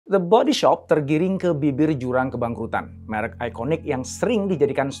The Body Shop tergiring ke bibir jurang kebangkrutan. Merek ikonik yang sering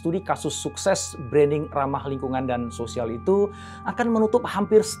dijadikan studi kasus sukses branding ramah lingkungan dan sosial itu akan menutup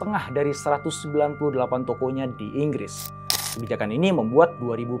hampir setengah dari 198 tokonya di Inggris. Kebijakan ini membuat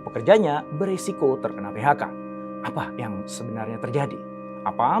 2.000 pekerjanya berisiko terkena PHK. Apa yang sebenarnya terjadi?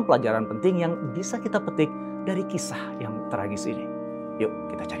 Apa pelajaran penting yang bisa kita petik dari kisah yang tragis ini? Yuk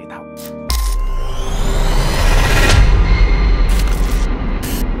kita cari tahu.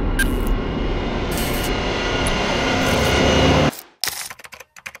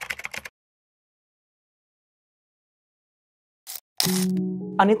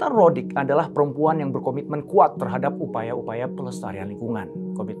 Anita Roddick adalah perempuan yang berkomitmen kuat terhadap upaya-upaya pelestarian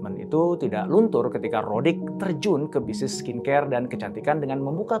lingkungan. Komitmen itu tidak luntur ketika Roddick terjun ke bisnis skincare dan kecantikan dengan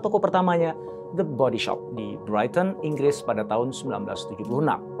membuka toko pertamanya, The Body Shop, di Brighton, Inggris pada tahun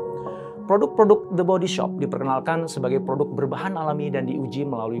 1976. Produk-produk The Body Shop diperkenalkan sebagai produk berbahan alami dan diuji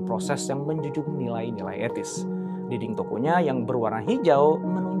melalui proses yang menjunjung nilai-nilai etis. Dinding tokonya yang berwarna hijau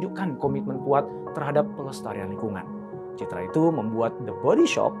menunjukkan komitmen kuat terhadap pelestarian lingkungan. Citra itu membuat The Body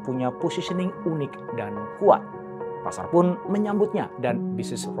Shop punya positioning unik dan kuat. Pasar pun menyambutnya dan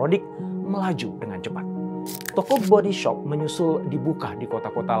bisnis Roddick melaju dengan cepat. Toko Body Shop menyusul dibuka di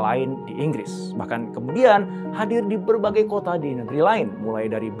kota-kota lain di Inggris. Bahkan kemudian hadir di berbagai kota di negeri lain, mulai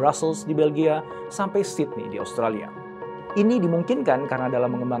dari Brussels di Belgia sampai Sydney di Australia. Ini dimungkinkan karena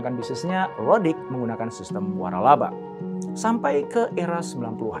dalam mengembangkan bisnisnya, Roddick menggunakan sistem waralaba. Sampai ke era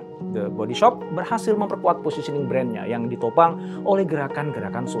 90-an, The Body Shop berhasil memperkuat positioning brandnya yang ditopang oleh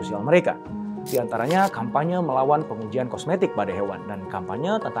gerakan-gerakan sosial mereka. Di antaranya kampanye melawan pengujian kosmetik pada hewan dan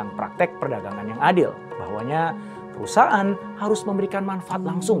kampanye tentang praktek perdagangan yang adil, bahwanya perusahaan harus memberikan manfaat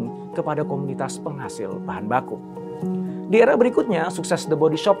langsung kepada komunitas penghasil bahan baku. Di era berikutnya, sukses The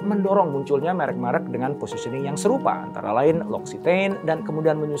Body Shop mendorong munculnya merek-merek dengan positioning yang serupa, antara lain L'Occitane dan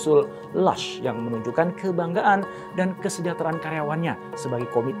kemudian menyusul Lush yang menunjukkan kebanggaan dan kesejahteraan karyawannya sebagai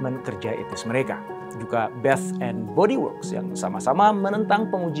komitmen kerja etis mereka. Juga Bath and Body Works yang sama-sama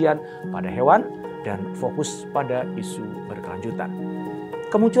menentang pengujian pada hewan dan fokus pada isu berkelanjutan.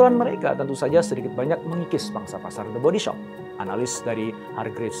 Kemunculan mereka tentu saja sedikit banyak mengikis pangsa pasar The Body Shop. Analis dari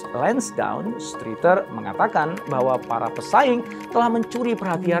Hargreaves Lansdowne Streeter mengatakan bahwa para pesaing telah mencuri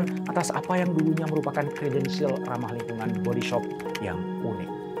perhatian atas apa yang dulunya merupakan kredensial ramah lingkungan The Body Shop yang unik.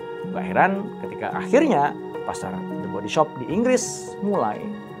 Gak heran ketika akhirnya pasar The Body Shop di Inggris mulai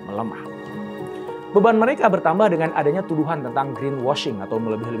melemah. Beban mereka bertambah dengan adanya tuduhan tentang greenwashing atau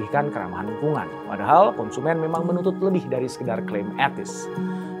melebih-lebihkan keramahan lingkungan. Padahal konsumen memang menuntut lebih dari sekedar klaim etis.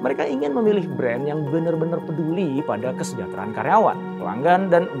 Mereka ingin memilih brand yang benar-benar peduli pada kesejahteraan karyawan,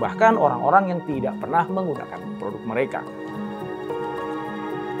 pelanggan, dan bahkan orang-orang yang tidak pernah menggunakan produk mereka.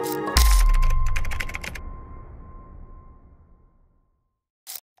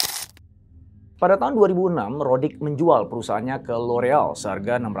 Pada tahun 2006, Roddick menjual perusahaannya ke L'Oreal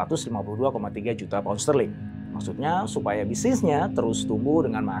seharga 652,3 juta pound sterling. Maksudnya supaya bisnisnya terus tumbuh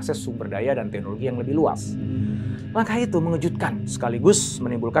dengan mengakses sumber daya dan teknologi yang lebih luas. Langkah itu mengejutkan sekaligus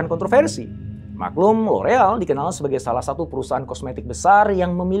menimbulkan kontroversi. Maklum, L'Oreal dikenal sebagai salah satu perusahaan kosmetik besar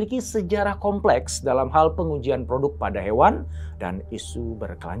yang memiliki sejarah kompleks dalam hal pengujian produk pada hewan dan isu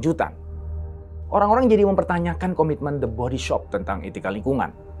berkelanjutan. Orang-orang jadi mempertanyakan komitmen The Body Shop tentang etika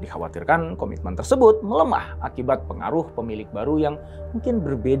lingkungan. Dikhawatirkan komitmen tersebut melemah akibat pengaruh pemilik baru yang mungkin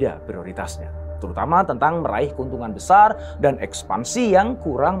berbeda prioritasnya, terutama tentang meraih keuntungan besar dan ekspansi yang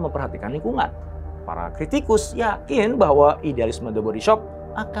kurang memperhatikan lingkungan. Para kritikus yakin bahwa idealisme The Body Shop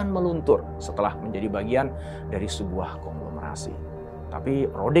akan meluntur setelah menjadi bagian dari sebuah konglomerasi. Tapi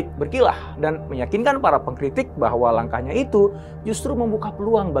Roddick berkilah dan meyakinkan para pengkritik bahwa langkahnya itu justru membuka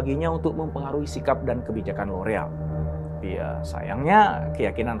peluang baginya untuk mempengaruhi sikap dan kebijakan L'Oreal. Ya, sayangnya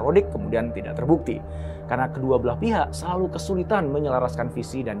keyakinan Roddick kemudian tidak terbukti karena kedua belah pihak selalu kesulitan menyelaraskan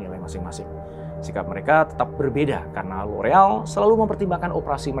visi dan nilai masing-masing. Sikap mereka tetap berbeda karena L'Oreal selalu mempertimbangkan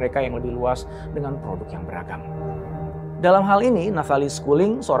operasi mereka yang lebih luas dengan produk yang beragam. Dalam hal ini, Nathalie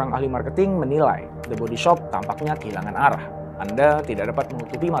Schooling, seorang ahli marketing, menilai The Body Shop tampaknya kehilangan arah. Anda tidak dapat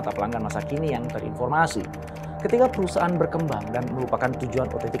menutupi mata pelanggan masa kini yang terinformasi. Ketika perusahaan berkembang dan melupakan tujuan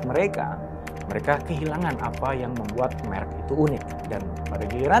otentik mereka, mereka kehilangan apa yang membuat merek itu unik dan pada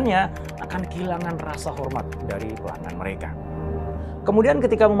gilirannya akan kehilangan rasa hormat dari pelanggan mereka. Kemudian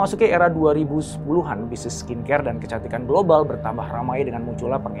ketika memasuki era 2010-an, bisnis skincare dan kecantikan global bertambah ramai dengan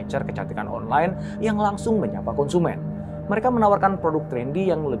munculnya pengecer kecantikan online yang langsung menyapa konsumen. Mereka menawarkan produk trendy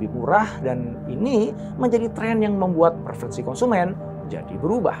yang lebih murah dan ini menjadi tren yang membuat preferensi konsumen jadi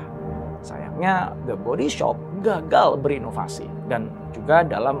berubah. Sayangnya, The Body Shop gagal berinovasi dan juga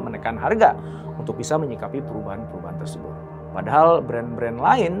dalam menekan harga untuk bisa menyikapi perubahan-perubahan tersebut. Padahal brand-brand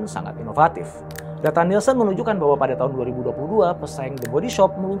lain sangat inovatif. Data Nielsen menunjukkan bahwa pada tahun 2022, pesaing The Body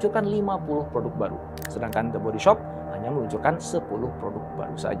Shop meluncurkan 50 produk baru. Sedangkan The Body Shop hanya meluncurkan 10 produk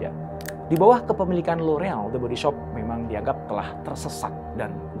baru saja. Di bawah kepemilikan L'Oreal, The Body Shop memang dianggap telah tersesat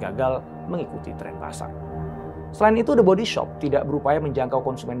dan gagal mengikuti tren pasar. Selain itu, The Body Shop tidak berupaya menjangkau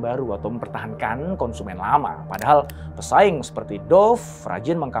konsumen baru atau mempertahankan konsumen lama. Padahal pesaing seperti Dove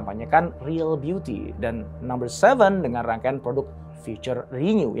rajin mengkampanyekan Real Beauty dan Number 7 dengan rangkaian produk Future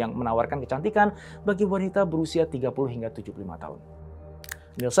Renew yang menawarkan kecantikan bagi wanita berusia 30 hingga 75 tahun.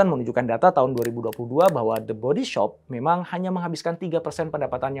 Nielsen menunjukkan data tahun 2022 bahwa The Body Shop memang hanya menghabiskan 3%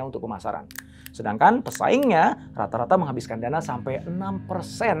 pendapatannya untuk pemasaran. Sedangkan pesaingnya rata-rata menghabiskan dana sampai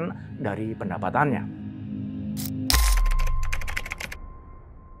 6% dari pendapatannya.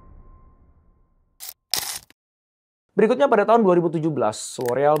 Berikutnya pada tahun 2017,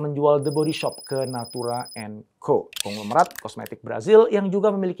 L'Oreal menjual The Body Shop ke Natura & Co, konglomerat kosmetik Brazil yang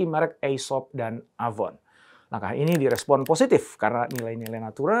juga memiliki merek Aesop dan Avon. Langkah ini direspon positif karena nilai-nilai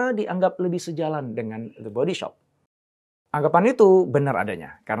Natura dianggap lebih sejalan dengan The Body Shop. Anggapan itu benar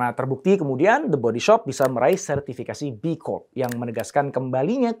adanya, karena terbukti kemudian The Body Shop bisa meraih sertifikasi B Corp yang menegaskan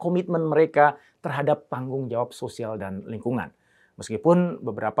kembalinya komitmen mereka terhadap tanggung jawab sosial dan lingkungan. Meskipun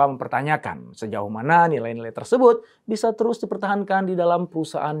beberapa mempertanyakan sejauh mana nilai-nilai tersebut bisa terus dipertahankan di dalam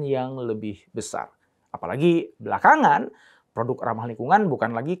perusahaan yang lebih besar. Apalagi belakangan, produk ramah lingkungan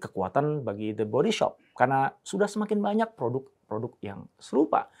bukan lagi kekuatan bagi The Body Shop karena sudah semakin banyak produk-produk yang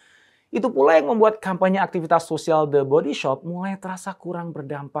serupa. Itu pula yang membuat kampanye aktivitas sosial The Body Shop mulai terasa kurang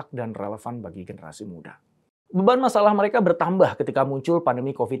berdampak dan relevan bagi generasi muda. Beban masalah mereka bertambah ketika muncul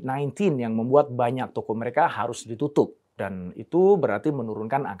pandemi COVID-19 yang membuat banyak toko mereka harus ditutup. Dan itu berarti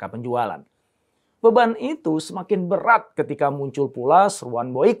menurunkan angka penjualan. Beban itu semakin berat ketika muncul pula seruan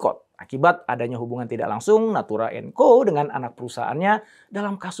boikot akibat adanya hubungan tidak langsung Natura & Co dengan anak perusahaannya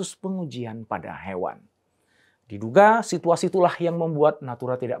dalam kasus pengujian pada hewan. Diduga situasi itulah yang membuat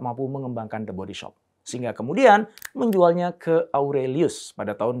Natura tidak mampu mengembangkan The Body Shop, sehingga kemudian menjualnya ke Aurelius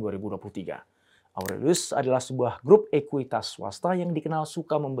pada tahun 2023. Aurelius adalah sebuah grup ekuitas swasta yang dikenal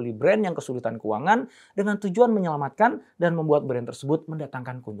suka membeli brand yang kesulitan keuangan dengan tujuan menyelamatkan dan membuat brand tersebut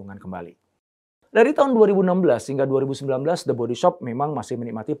mendatangkan keuntungan kembali. Dari tahun 2016 hingga 2019, The Body Shop memang masih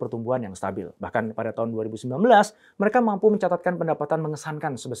menikmati pertumbuhan yang stabil. Bahkan pada tahun 2019, mereka mampu mencatatkan pendapatan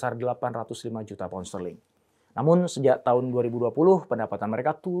mengesankan sebesar 805 juta pound sterling. Namun sejak tahun 2020, pendapatan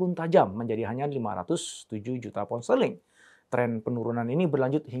mereka turun tajam menjadi hanya 507 juta pound sterling. Tren penurunan ini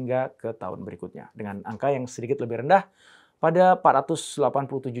berlanjut hingga ke tahun berikutnya dengan angka yang sedikit lebih rendah pada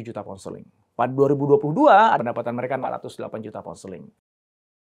 487 juta pound sterling. Pada 2022, pendapatan mereka 408 juta pound sterling.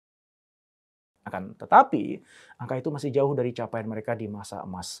 Akan tetapi, angka itu masih jauh dari capaian mereka di masa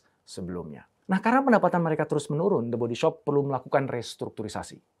emas sebelumnya. Nah, karena pendapatan mereka terus menurun, The Body Shop perlu melakukan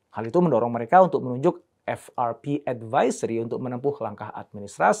restrukturisasi. Hal itu mendorong mereka untuk menunjuk FRP Advisory untuk menempuh langkah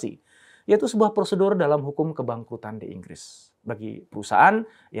administrasi, yaitu sebuah prosedur dalam hukum kebangkrutan di Inggris bagi perusahaan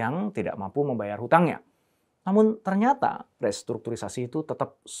yang tidak mampu membayar hutangnya. Namun ternyata restrukturisasi itu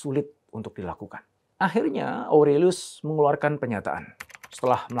tetap sulit untuk dilakukan. Akhirnya Aurelius mengeluarkan pernyataan.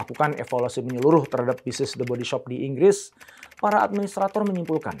 Setelah melakukan evaluasi menyeluruh terhadap bisnis The Body Shop di Inggris, para administrator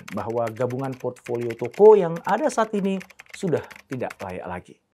menyimpulkan bahwa gabungan portfolio toko yang ada saat ini sudah tidak layak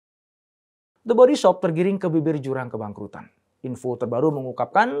lagi. The Body Shop tergiring ke bibir jurang kebangkrutan. Info terbaru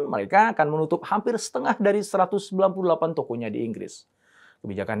mengungkapkan mereka akan menutup hampir setengah dari 198 tokonya di Inggris.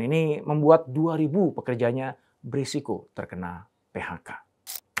 Kebijakan ini membuat 2.000 pekerjanya berisiko terkena PHK.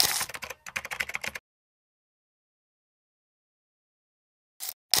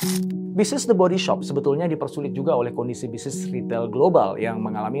 Bisnis The Body Shop sebetulnya dipersulit juga oleh kondisi bisnis retail global yang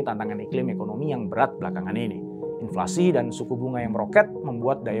mengalami tantangan iklim ekonomi yang berat belakangan ini. Inflasi dan suku bunga yang meroket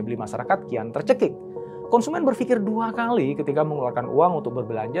membuat daya beli masyarakat kian tercekik. Konsumen berpikir dua kali ketika mengeluarkan uang untuk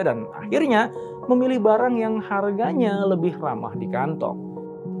berbelanja dan akhirnya memilih barang yang harganya lebih ramah di kantong.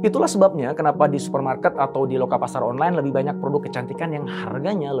 Itulah sebabnya kenapa di supermarket atau di loka pasar online lebih banyak produk kecantikan yang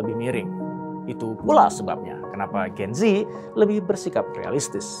harganya lebih miring. Itu pula sebabnya kenapa Gen Z lebih bersikap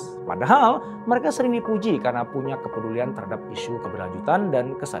realistis. Padahal mereka sering dipuji karena punya kepedulian terhadap isu keberlanjutan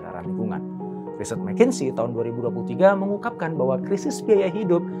dan kesadaran lingkungan. Riset McKinsey tahun 2023 mengungkapkan bahwa krisis biaya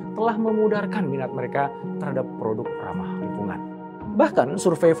hidup telah memudarkan minat mereka terhadap produk ramah lingkungan. Bahkan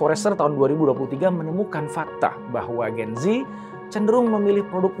survei Forrester tahun 2023 menemukan fakta bahwa Gen Z cenderung memilih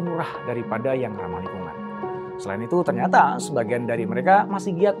produk murah daripada yang ramah lingkungan. Selain itu, ternyata sebagian dari mereka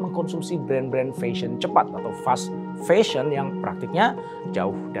masih giat mengkonsumsi brand-brand fashion cepat atau fast fashion yang praktiknya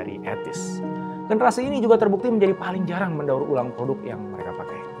jauh dari etis. Generasi ini juga terbukti menjadi paling jarang mendaur ulang produk yang mereka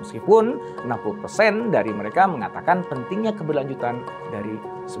pakai. Meskipun 60% dari mereka mengatakan pentingnya keberlanjutan dari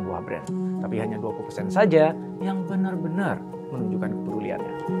sebuah brand. Tapi hanya 20% saja yang benar-benar menunjukkan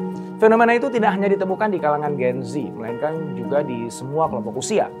kepeduliannya. Fenomena itu tidak hanya ditemukan di kalangan Gen Z, melainkan juga di semua kelompok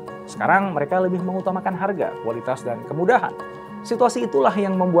usia. Sekarang mereka lebih mengutamakan harga, kualitas, dan kemudahan. Situasi itulah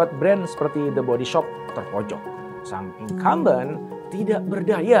yang membuat brand seperti The Body Shop terpojok. Sang incumbent tidak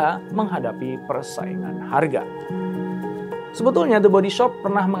berdaya menghadapi persaingan harga. Sebetulnya The Body Shop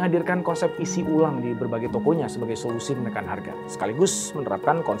pernah menghadirkan konsep isi ulang di berbagai tokonya sebagai solusi menekan harga, sekaligus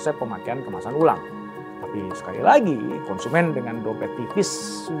menerapkan konsep pemakaian kemasan ulang. Tapi sekali lagi, konsumen dengan dompet tipis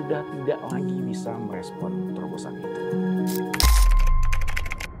sudah tidak lagi bisa merespon terobosan itu.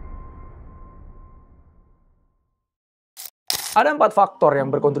 Ada 4 faktor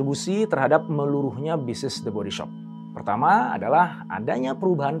yang berkontribusi terhadap meluruhnya bisnis The Body Shop. Pertama adalah adanya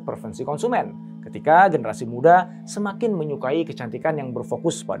perubahan preferensi konsumen. Ketika generasi muda semakin menyukai kecantikan yang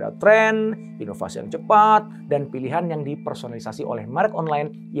berfokus pada tren, inovasi yang cepat, dan pilihan yang dipersonalisasi oleh merek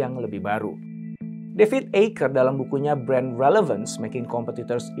online yang lebih baru. David Aker dalam bukunya Brand Relevance, Making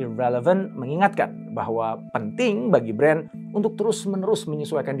Competitors Irrelevant mengingatkan bahwa penting bagi brand untuk terus-menerus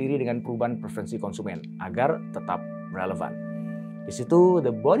menyesuaikan diri dengan perubahan preferensi konsumen agar tetap relevan. Di situ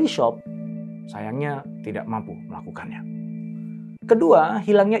The Body Shop sayangnya tidak mampu melakukannya. Kedua,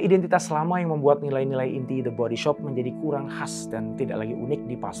 hilangnya identitas lama yang membuat nilai-nilai inti The Body Shop menjadi kurang khas dan tidak lagi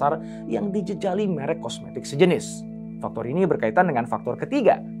unik di pasar yang dijejali merek kosmetik sejenis. Faktor ini berkaitan dengan faktor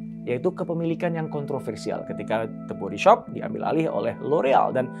ketiga, yaitu kepemilikan yang kontroversial ketika The Body Shop diambil alih oleh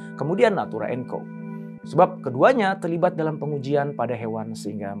L'Oreal dan kemudian Natura & Co. Sebab keduanya terlibat dalam pengujian pada hewan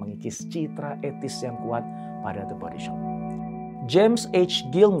sehingga mengikis citra etis yang kuat pada The Body Shop. James H.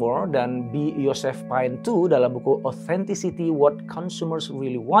 Gilmore dan B. Joseph Pine II dalam buku Authenticity: What Consumers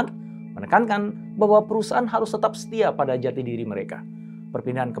Really Want menekankan bahwa perusahaan harus tetap setia pada jati diri mereka.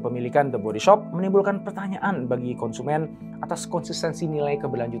 Perpindahan kepemilikan The Body Shop menimbulkan pertanyaan bagi konsumen atas konsistensi nilai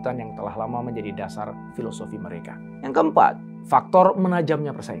keberlanjutan yang telah lama menjadi dasar filosofi mereka. Yang keempat, faktor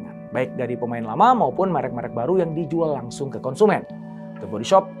menajamnya persaingan, baik dari pemain lama maupun merek-merek baru yang dijual langsung ke konsumen. The Body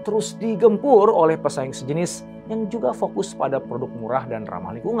Shop terus digempur oleh pesaing sejenis yang juga fokus pada produk murah dan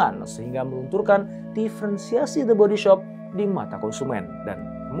ramah lingkungan, sehingga melunturkan diferensiasi The Body Shop di mata konsumen dan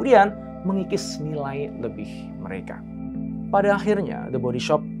kemudian mengikis nilai lebih mereka. Pada akhirnya, The Body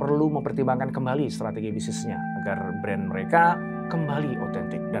Shop perlu mempertimbangkan kembali strategi bisnisnya agar brand mereka kembali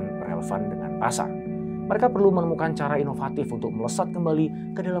otentik dan relevan dengan pasar. Mereka perlu menemukan cara inovatif untuk melesat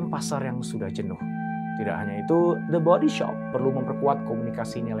kembali ke dalam pasar yang sudah jenuh. Tidak hanya itu, The Body Shop perlu memperkuat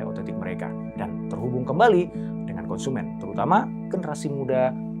komunikasi nilai otentik mereka dan terhubung kembali dengan konsumen, terutama generasi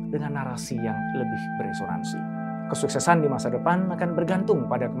muda dengan narasi yang lebih beresonansi. Kesuksesan di masa depan akan bergantung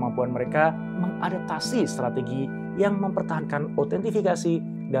pada kemampuan mereka mengadaptasi strategi yang mempertahankan autentifikasi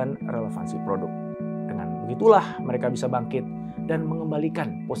dan relevansi produk. Dengan begitulah mereka bisa bangkit dan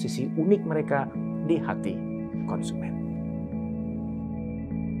mengembalikan posisi unik mereka di hati konsumen.